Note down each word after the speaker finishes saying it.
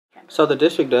So the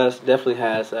district definitely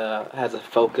has a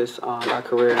focus on our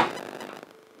career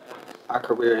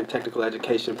and technical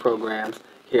education programs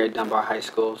here at Dunbar High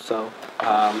School. So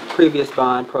previous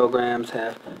bond programs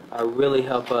have really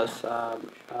helped us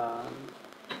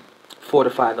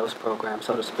fortify those programs,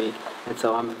 so to speak. And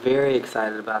so I'm very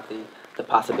excited about the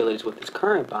possibilities with this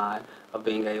current bond of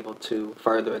being able to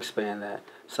further expand that.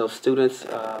 So students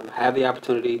have the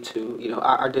opportunity to,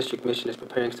 our district mission is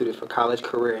preparing students for college,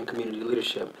 career, and community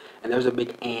leadership. And there's a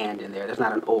big and in there. There's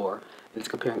not an or. It's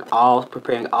preparing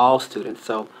all students.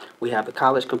 So we have the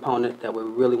college component that we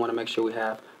really want to make sure we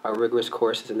have our rigorous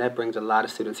courses, and that brings a lot of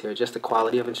students here. Just the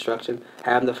quality of instruction,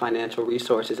 having the financial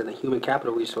resources and the human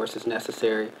capital resources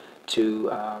necessary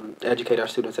to educate our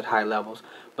students at high levels.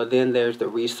 But then there's the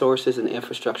resources and the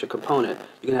infrastructure component.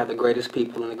 You can have the greatest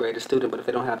people and the greatest student, but if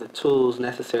they don't have the tools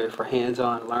necessary for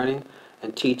hands-on learning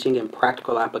and teaching and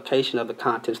practical application of the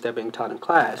contents they're being taught in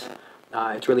class,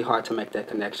 it's really hard to make that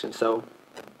connection. So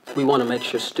we want to make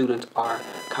sure students are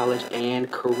college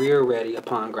and career ready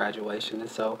upon graduation. And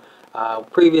so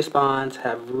previous bonds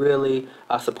have really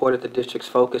supported the district's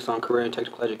focus on career and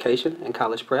technical education and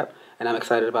college prep, and I'm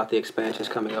excited about the expansions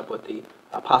coming up with the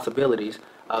possibilities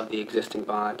of the existing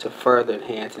bond to further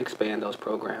enhance and expand those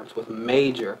programs with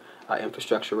major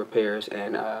infrastructure repairs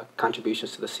and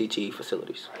contributions to the CTE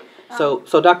facilities. So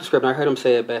Dr. Scribner, I heard him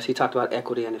say it best. He talked about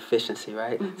equity and efficiency,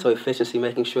 right? Mm-hmm. So efficiency,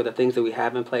 making sure that things that we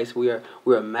have in place, we are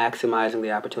maximizing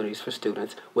the opportunities for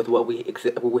students with what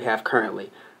we have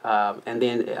currently. And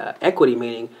then equity,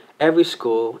 meaning every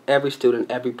school, every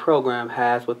student, every program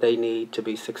has what they need to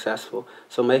be successful.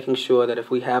 So making sure that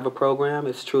if we have a program,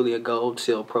 it's truly a gold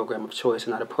seal program of choice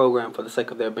and not a program for the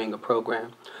sake of there being a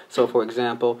program. So for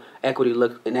example, equity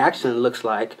in action looks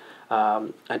like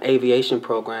an aviation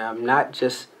program, not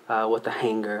just with a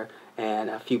hangar and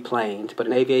a few planes, but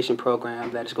an aviation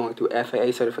program that is going through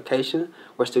FAA certification,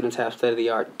 where students have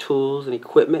state-of-the-art tools and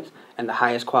equipment and the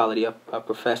highest quality of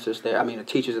professors there, the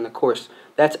teachers in the course.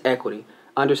 That's equity.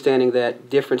 Understanding that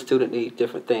different students need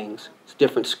different things.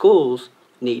 Different schools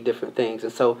need different things.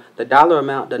 And so the dollar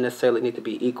amount doesn't necessarily need to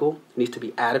be equal. It needs to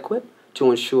be adequate to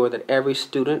ensure that every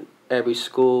student, every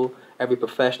school, every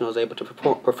professional is able to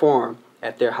perform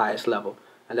at their highest level.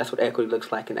 And that's what equity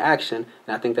looks like in action.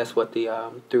 And I think that's what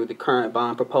through the current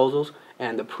bond proposals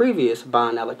and the previous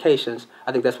bond allocations,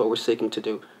 I think that's what we're seeking to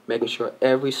do, making sure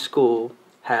every school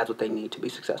has what they need to be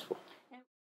successful.